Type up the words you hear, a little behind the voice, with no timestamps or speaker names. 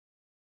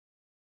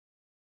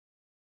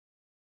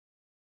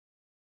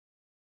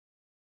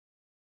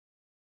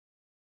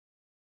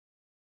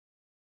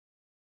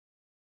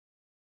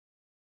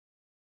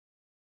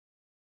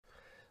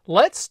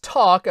let's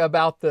talk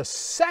about the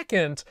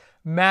second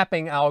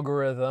mapping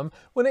algorithm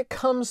when it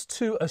comes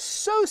to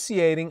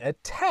associating a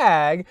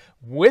tag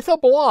with a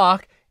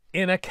block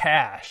in a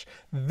cache.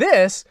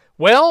 This,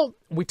 well,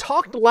 we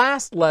talked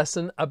last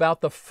lesson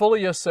about the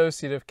fully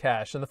associative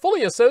cache. And the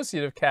fully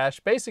associative cache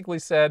basically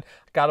said,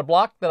 I got a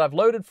block that I've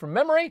loaded from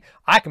memory.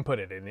 I can put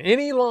it in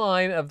any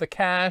line of the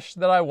cache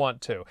that I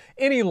want to.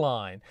 Any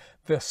line.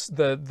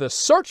 The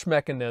search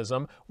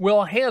mechanism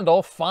will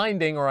handle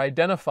finding or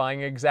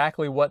identifying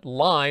exactly what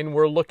line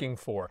we're looking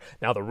for.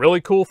 Now, the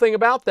really cool thing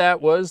about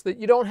that was that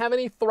you don't have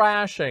any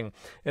thrashing.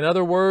 In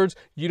other words,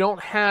 you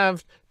don't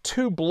have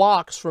two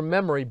blocks from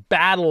memory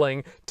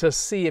battling to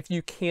see if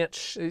you can't,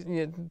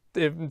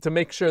 to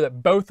make sure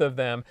that both of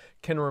them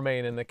can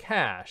remain in the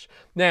cache.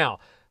 Now,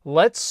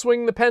 let's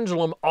swing the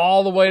pendulum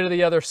all the way to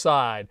the other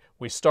side.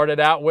 We started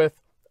out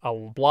with a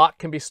block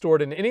can be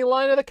stored in any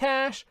line of the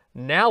cache.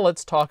 Now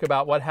let's talk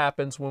about what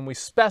happens when we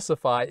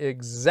specify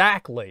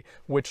exactly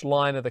which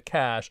line of the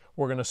cache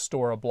we're going to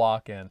store a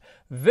block in.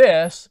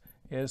 This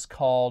is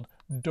called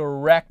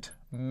direct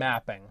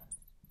mapping.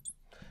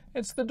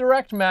 It's the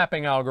direct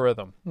mapping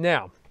algorithm.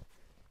 Now,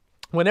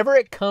 whenever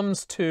it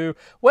comes to,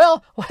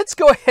 well, let's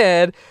go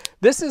ahead.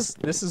 This is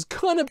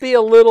going to be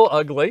a little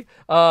ugly,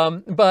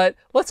 but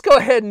let's go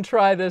ahead and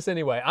try this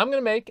anyway. I'm going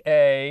to make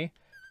a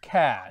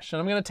cache, and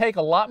I'm going to take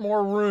a lot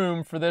more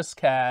room for this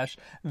cache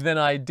than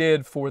I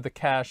did for the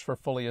cache for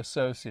fully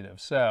associative.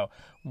 So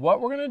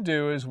what we're going to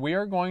do is we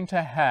are going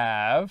to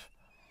have,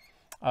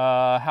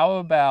 how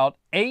about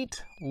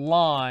 8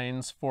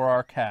 lines for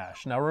our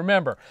cache. Now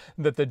remember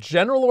that the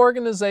general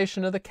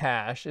organization of the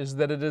cache is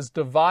that it is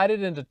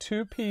divided into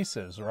 2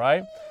 pieces,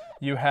 right?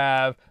 You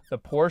have the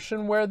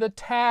portion where the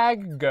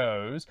tag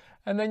goes,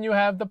 and then you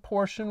have the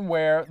portion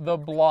where the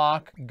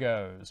block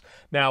goes.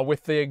 Now,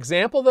 with the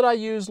example that I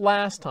used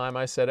last time,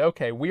 I said,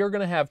 okay, we are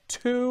going to have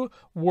 2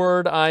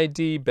 word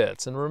ID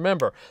bits. And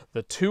remember,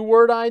 the 2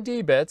 word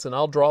ID bits, and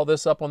I'll draw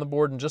this up on the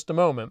board in just a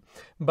moment,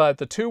 but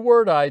the 2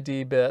 word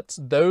ID bits,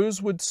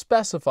 those would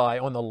specify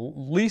on the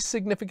least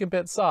significant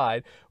bit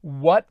side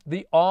what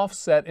the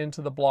offset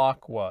into the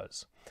block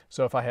was.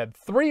 So if I had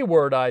 3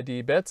 word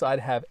ID bits, I'd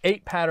have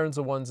 8 patterns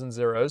of 1s and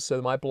 0s,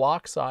 so my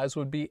block size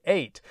would be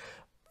 8.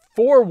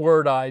 4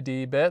 word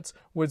ID bits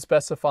would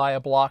specify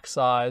a block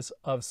size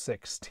of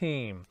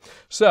 16.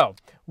 So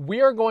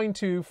we are going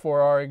to,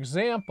 for our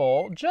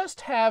example,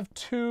 just have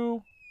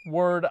 2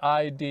 word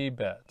ID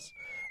bits.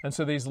 And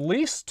so these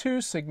least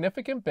 2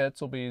 significant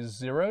bits will be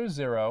 00,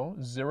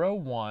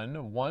 01,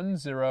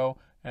 10,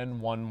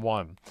 and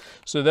 11.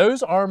 So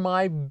those are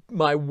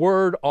my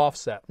word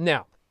offset.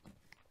 Now,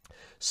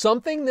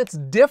 something that's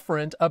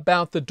different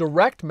about the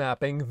direct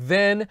mapping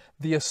than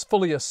the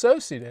fully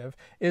associative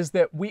is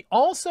that we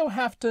also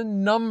have to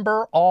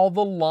number all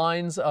the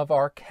lines of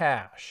our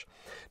cache.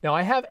 Now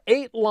I have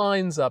 8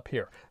 lines up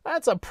here.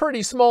 That's a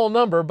pretty small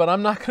number, but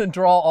I'm not going to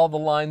draw all the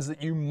lines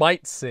that you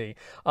might see.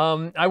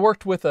 I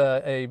worked with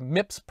a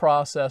MIPS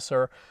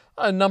processor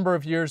a number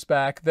of years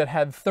back that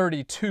had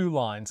 32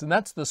 lines, and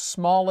that's the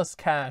smallest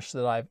cache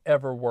that I've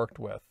ever worked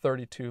with,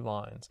 32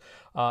 lines.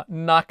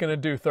 Not going to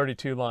do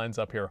 32 lines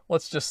up here.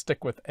 Let's just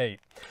stick with 8.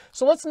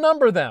 So let's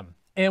number them,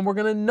 and we're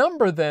going to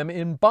number them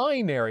in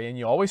binary, and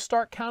you always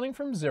start counting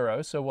from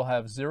 0, so we'll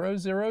have 0,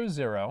 0,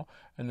 0,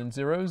 and then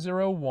 0,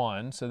 0,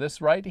 1. So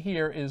this right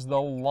here is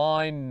the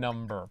line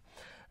number.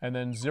 And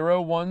then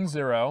 0, 1,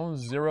 0,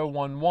 0,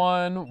 1,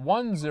 1,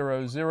 1,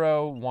 0,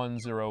 0, 1,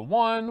 0,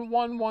 1,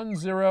 1, 1,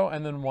 0,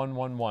 and then 1,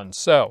 1, 1.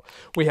 So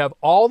we have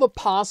all the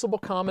possible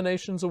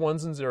combinations of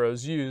 1s and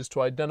 0s used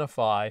to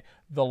identify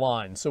the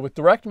line. So with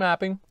direct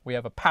mapping, we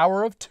have a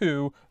power of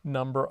 2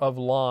 number of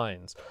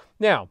lines.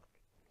 Now,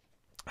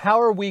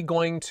 how are we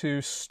going to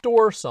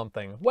store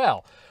something?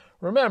 Well,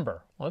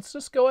 remember, let's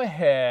just go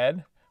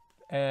ahead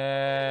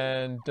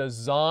and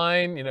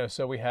design,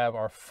 so we have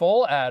our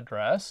full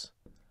address.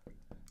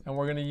 And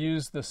we're going to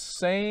use the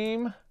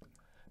same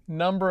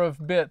number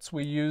of bits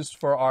we used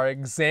for our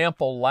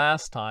example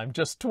last time.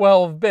 Just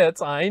 12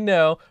 bits, I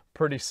know,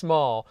 pretty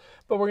small.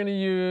 But we're going to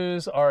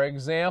use our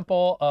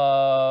example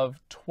of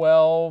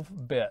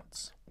 12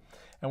 bits.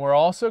 And we're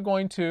also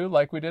going to,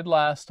 like we did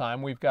last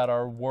time, we've got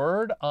our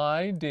word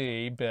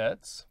ID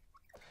bits.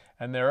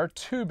 And there are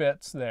 2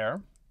 bits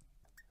there.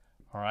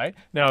 All right.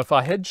 Now, if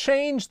I had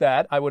changed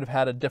that, I would have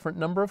had a different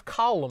number of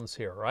columns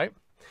here, right?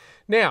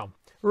 Now,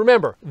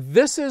 remember,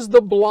 this is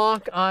the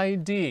block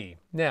ID.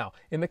 Now,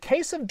 in the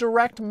case of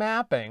direct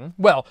mapping,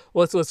 well,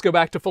 let's go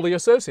back to fully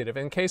associative.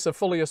 In case of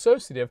fully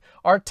associative,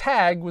 our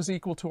tag was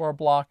equal to our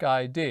block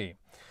ID.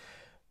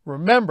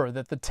 Remember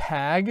that the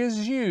tag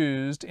is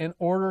used in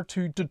order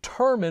to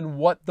determine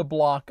what the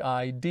block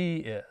ID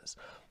is.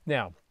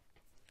 Now,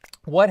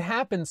 what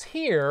happens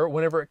here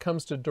whenever it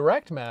comes to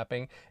direct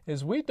mapping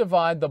is we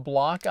divide the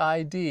block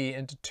ID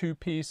into 2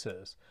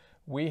 pieces.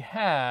 We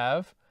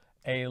have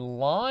a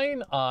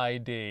line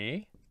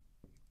ID,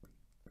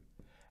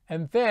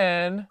 and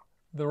then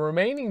the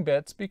remaining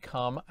bits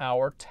become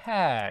our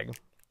tag.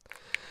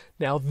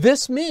 Now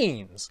this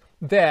means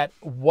that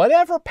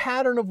whatever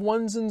pattern of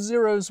ones and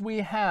zeros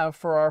we have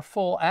for our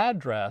full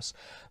address,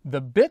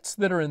 the bits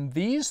that are in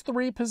these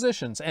three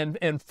positions, and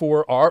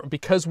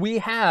because we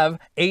have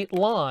 8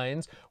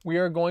 lines, we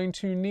are going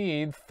to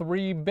need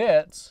 3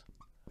 bits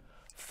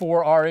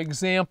for our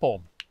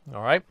example.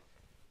 All right.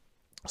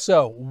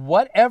 So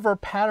whatever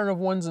pattern of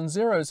ones and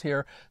zeros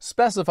here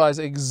specifies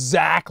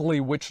exactly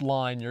which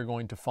line you're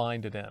going to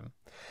find it in.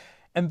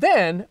 And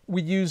then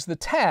we use the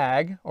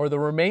tag, or the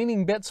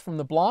remaining bits from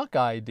the block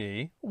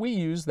ID, we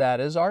use that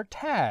as our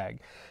tag.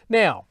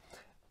 Now,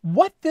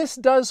 what this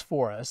does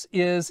for us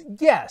is,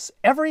 yes,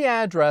 every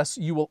address,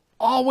 you will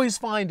always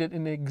find it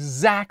in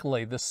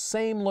exactly the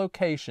same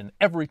location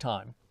every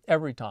time.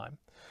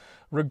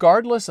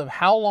 Regardless of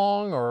how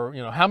long or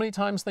how many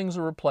times things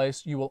are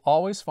replaced, you will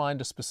always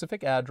find a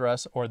specific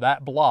address or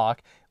that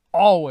block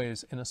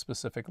always in a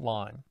specific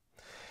line.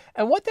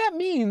 And what that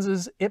means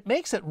is it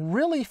makes it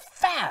really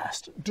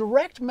fast.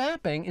 Direct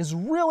mapping is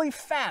really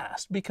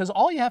fast because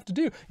all you have to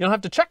do, you don't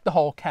have to check the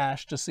whole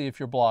cache to see if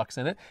your block's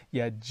in it.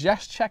 You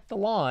just check the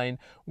line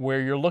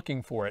where you're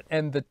looking for it.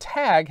 And the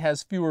tag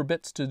has fewer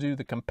bits to do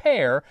the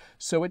compare,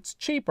 so it's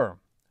cheaper.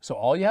 So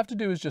all you have to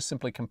do is just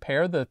simply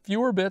compare the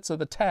fewer bits of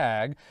the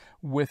tag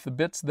with the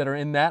bits that are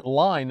in that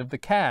line of the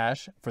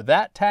cache for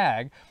that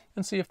tag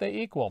and see if they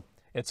equal.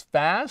 It's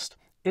fast,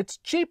 it's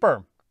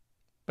cheaper.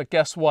 But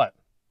guess what?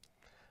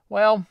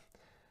 Well,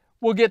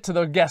 we'll get to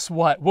the guess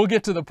what. We'll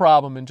get to the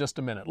problem in just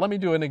a minute. Let me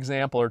do an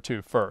example or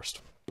two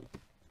first.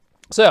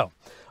 So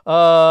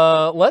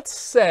let's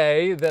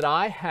say that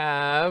I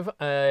have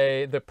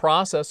the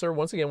processor,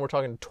 once again, we're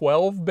talking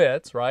 12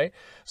 bits, right?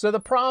 So the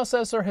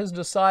processor has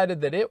decided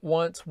that it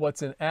wants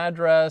what's in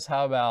address,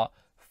 how about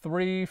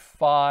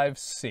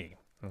 35C,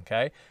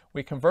 okay?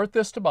 We convert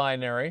this to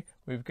binary.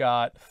 We've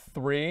got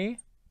 35C.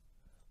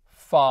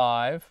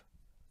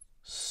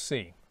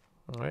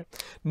 All right.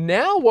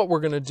 Now what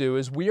we're going to do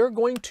is we are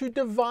going to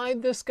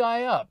divide this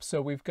guy up.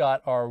 So we've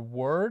got our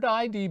word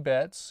ID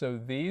bits. So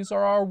these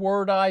are our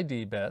word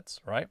ID bits,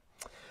 right?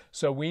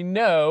 So we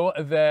know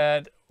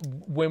that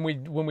when we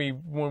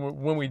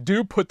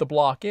do put the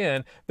block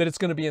in, that it's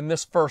going to be in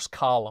this first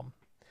column.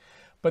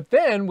 But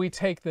then we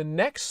take the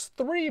next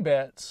 3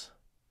 bits,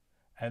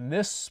 and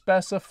this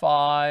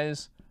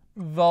specifies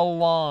the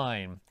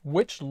line.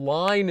 Which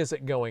line is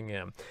it going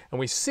in? And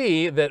we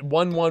see that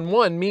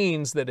 111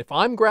 means that if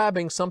I'm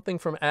grabbing something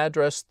from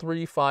address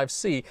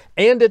 35C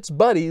and its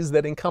buddies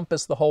that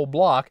encompass the whole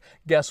block,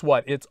 guess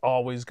what? It's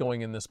always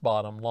going in this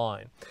bottom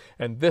line.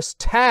 And this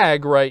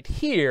tag right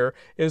here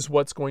is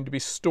what's going to be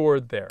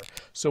stored there.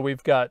 So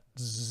we've got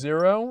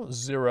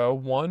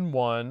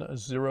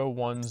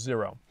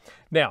 0011010.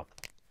 Now,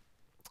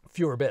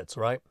 fewer bits,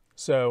 right?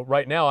 So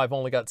right now I've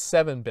only got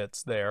 7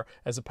 bits there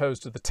as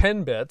opposed to the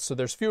 10 bits. So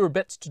there's fewer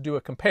bits to do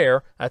a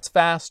compare. That's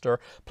faster.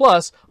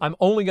 Plus, I'm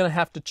only going to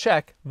have to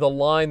check the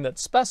line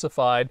that's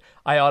specified.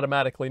 I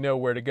automatically know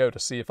where to go to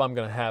see if I'm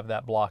going to have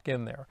that block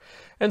in there.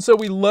 And so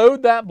we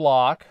load that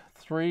block,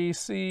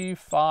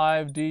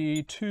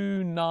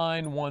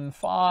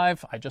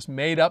 3C5D2915. I just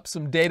made up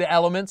some data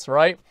elements,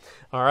 right?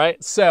 All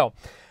right. So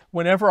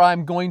whenever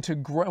I'm going to,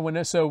 when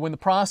the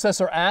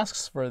processor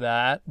asks for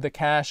that, the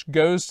cache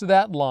goes to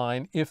that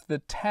line. If the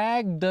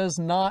tag does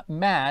not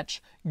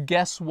match,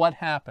 guess what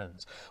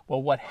happens?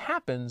 Well, what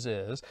happens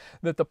is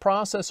that the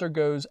processor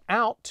goes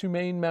out to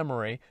main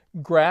memory,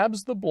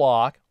 grabs the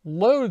block,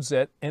 loads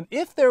it, and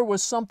if there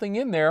was something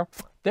in there,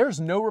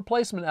 there's no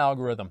replacement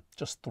algorithm.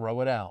 Just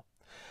throw it out.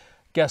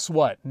 Guess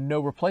what?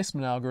 No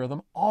replacement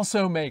algorithm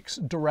also makes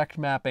direct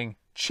mapping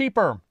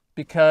cheaper,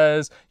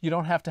 because you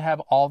don't have to have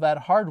all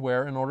that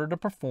hardware in order to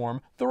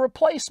perform the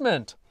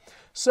replacement.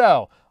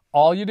 So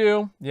all you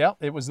do, yeah,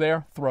 it was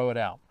there, throw it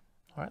out.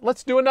 All right,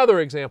 let's do another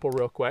example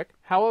real quick.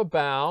 How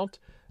about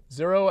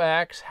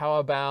 0x, how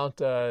about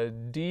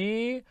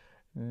D92?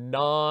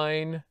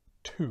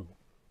 All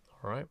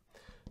right,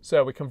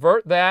 so we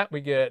convert that,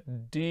 we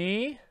get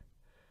D9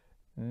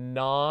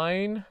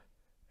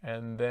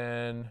 and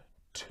then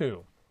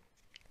 2.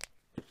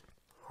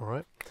 All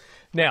right,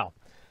 now,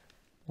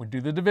 we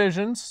do the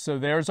divisions, so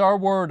there's our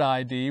word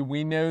ID.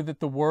 We know that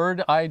the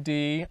word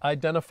ID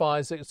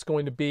identifies that it's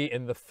going to be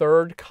in the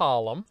 3rd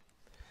column.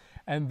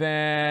 And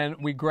then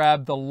we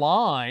grab the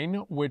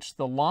line, which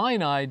the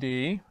line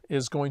ID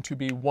is going to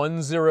be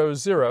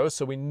 100,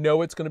 so we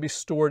know it's going to be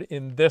stored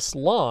in this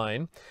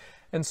line.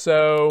 And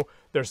so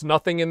there's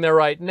nothing in there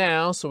right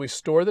now, so we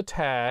store the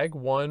tag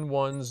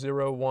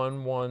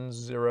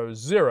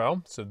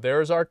 11011100. So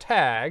there's our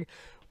tag.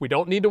 We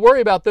don't need to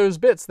worry about those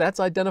bits. That's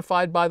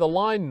identified by the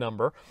line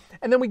number.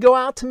 And then we go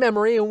out to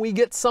memory and we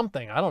get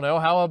something. I don't know,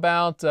 how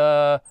about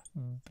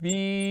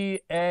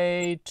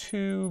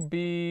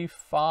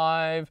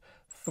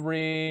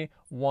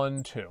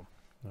BA2B5312?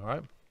 All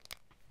right.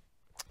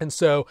 And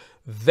so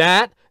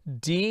that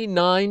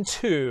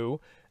D92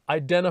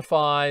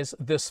 identifies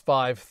this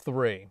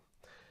 53.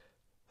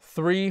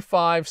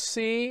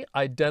 35C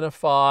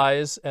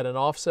identifies at an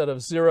offset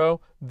of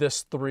 0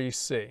 this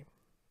 3C.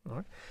 All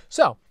right.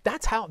 So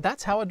that's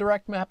how a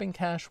direct mapping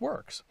cache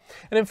works.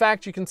 And in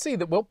fact, you can see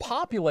that we'll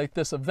populate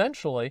this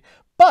eventually,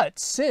 but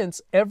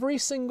since every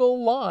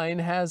single line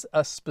has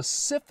a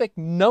specific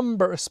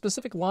number, a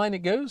specific line it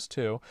goes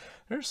to,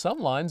 there's some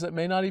lines that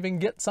may not even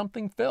get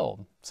something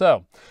filled.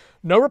 So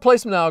no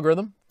replacement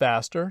algorithm,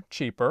 faster,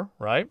 cheaper,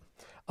 right?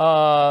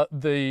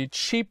 The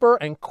cheaper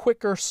and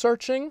quicker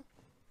searching,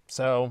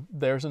 so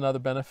there's another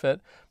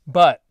benefit,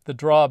 but the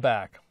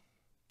drawback.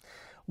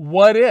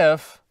 What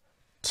if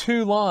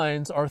 2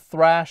 lines are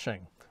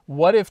thrashing?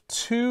 What if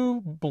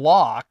 2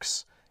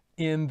 blocks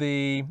in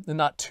the,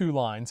 not 2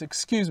 lines,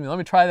 excuse me, let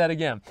me try that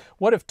again.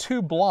 What if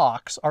 2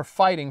 blocks are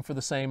fighting for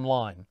the same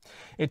line?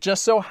 It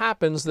just so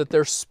happens that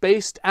they're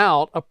spaced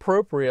out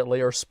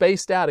appropriately or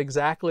spaced out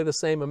exactly the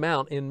same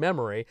amount in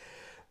memory,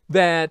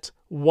 that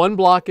one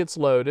block gets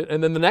loaded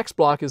and then the next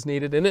block is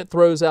needed and it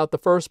throws out the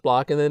first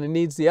block and then it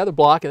needs the other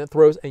block and it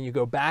throws, and you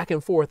go back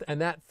and forth, and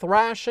that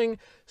thrashing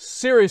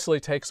seriously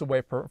takes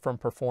away from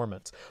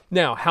performance.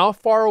 Now, how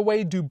far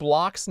away do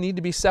blocks need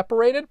to be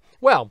separated?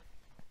 Well,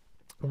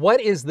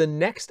 what is the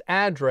next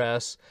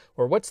address,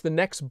 or what's the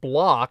next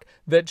block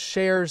that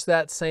shares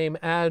that same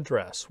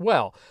address?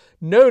 Well,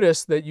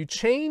 notice that you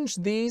change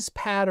these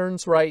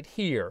patterns right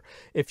here.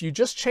 If you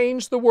just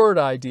change the word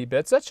ID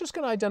bits, that's just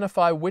going to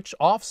identify which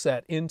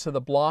offset into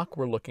the block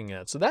we're looking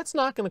at. So that's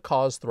not going to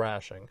cause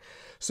thrashing.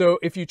 So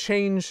if you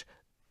change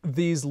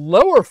these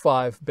lower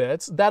 5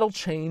 bits, that'll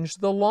change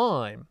the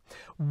line.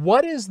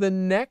 What is the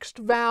next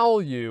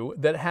value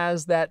that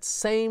has that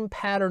same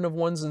pattern of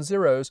 1s and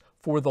 0s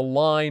for the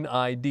line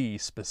ID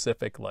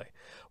specifically?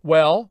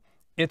 Well,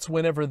 it's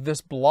whenever this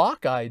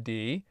block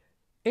ID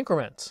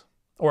increments.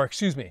 Or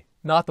excuse me,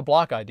 not the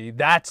block ID,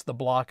 that's the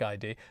block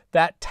ID.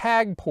 That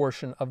tag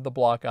portion of the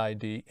block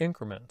ID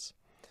increments.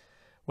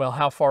 Well,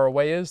 how far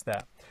away is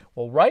that?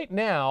 Well, right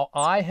now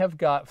I have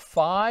got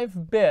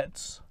 5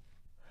 bits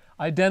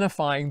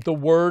identifying the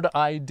word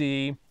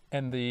ID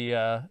and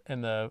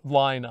the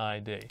line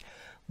ID,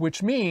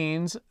 which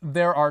means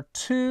there are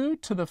 2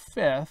 to the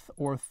 5th,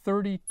 or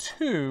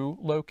 32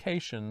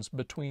 locations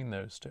between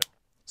those two.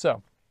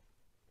 So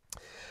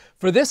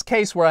for this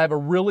case where I have a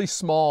really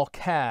small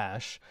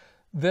cache,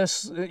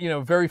 this,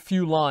 very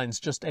few lines,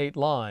 just 8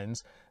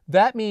 lines,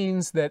 that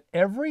means that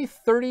every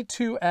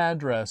 32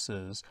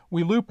 addresses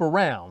we loop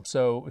around.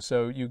 So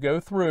you go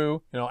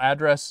through,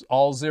 address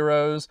all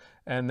 0s,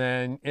 and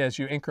then as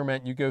you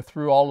increment, you go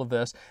through all of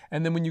this.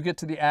 And then when you get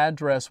to the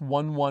address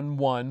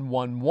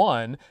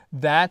 11111,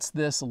 that's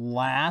this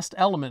last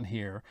element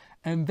here.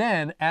 And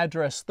then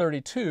address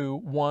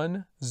 32,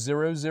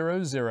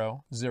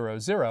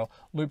 100000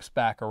 loops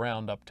back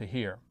around up to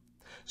here.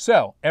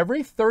 So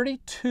every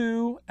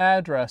 32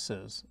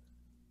 addresses,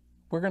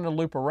 we're going to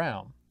loop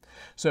around.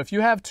 So if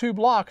you have 2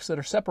 blocks that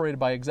are separated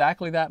by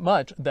exactly that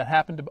much that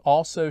happen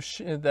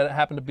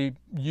to be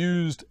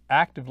used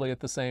actively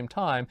at the same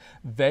time,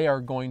 they are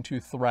going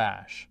to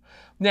thrash.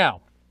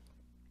 Now,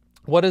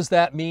 what does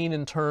that mean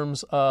in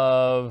terms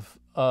of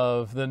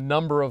the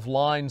number of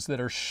lines that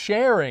are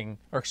sharing,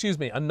 or excuse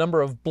me, a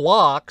number of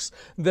blocks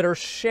that are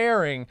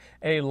sharing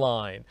a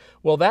line?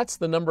 Well, that's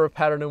the number of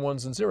pattern in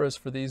 1s and 0s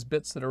for these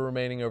bits that are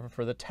remaining over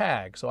for the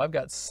tag. So I've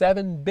got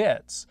 7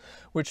 bits,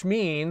 which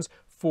means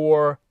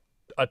for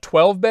a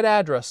 12-bit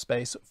address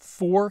space,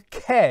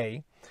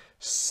 4K,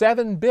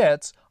 7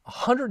 bits,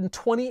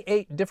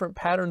 128 different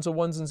patterns of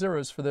 1s and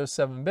 0s for those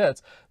 7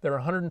 bits. There are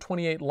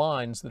 128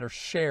 lines that are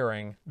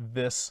sharing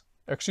this,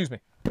 excuse me,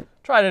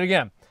 try it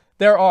again.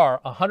 There are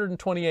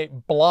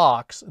 128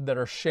 blocks that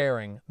are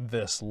sharing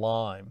this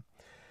line.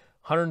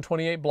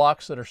 128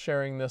 blocks that are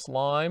sharing this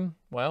line,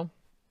 well,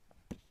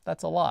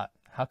 that's a lot.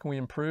 How can we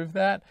improve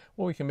that?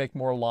 Well, we can make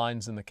more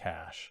lines in the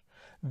cache.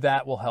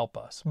 That will help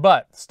us.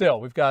 But still,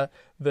 we've got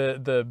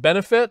the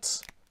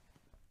benefits.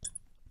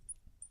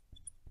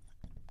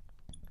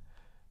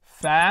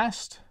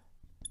 Fast,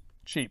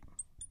 cheap,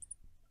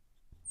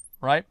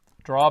 right?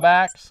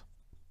 Drawbacks.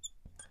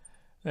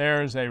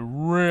 There's a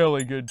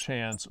really good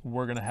chance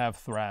we're going to have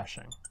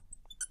thrashing.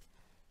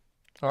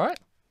 All right.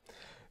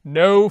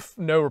 No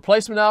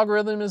replacement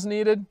algorithm is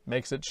needed.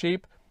 Makes it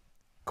cheap.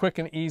 Quick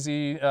and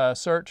easy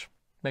search.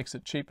 Makes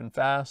it cheap and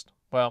fast.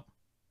 Well,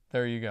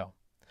 there you go.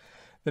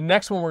 The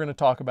next one we're going to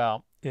talk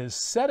about is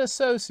set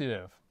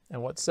associative.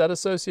 And what set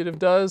associative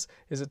does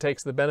is it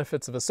takes the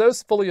benefits of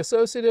fully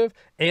associative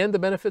and the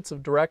benefits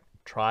of direct,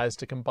 tries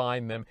to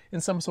combine them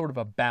in some sort of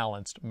a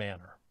balanced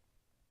manner.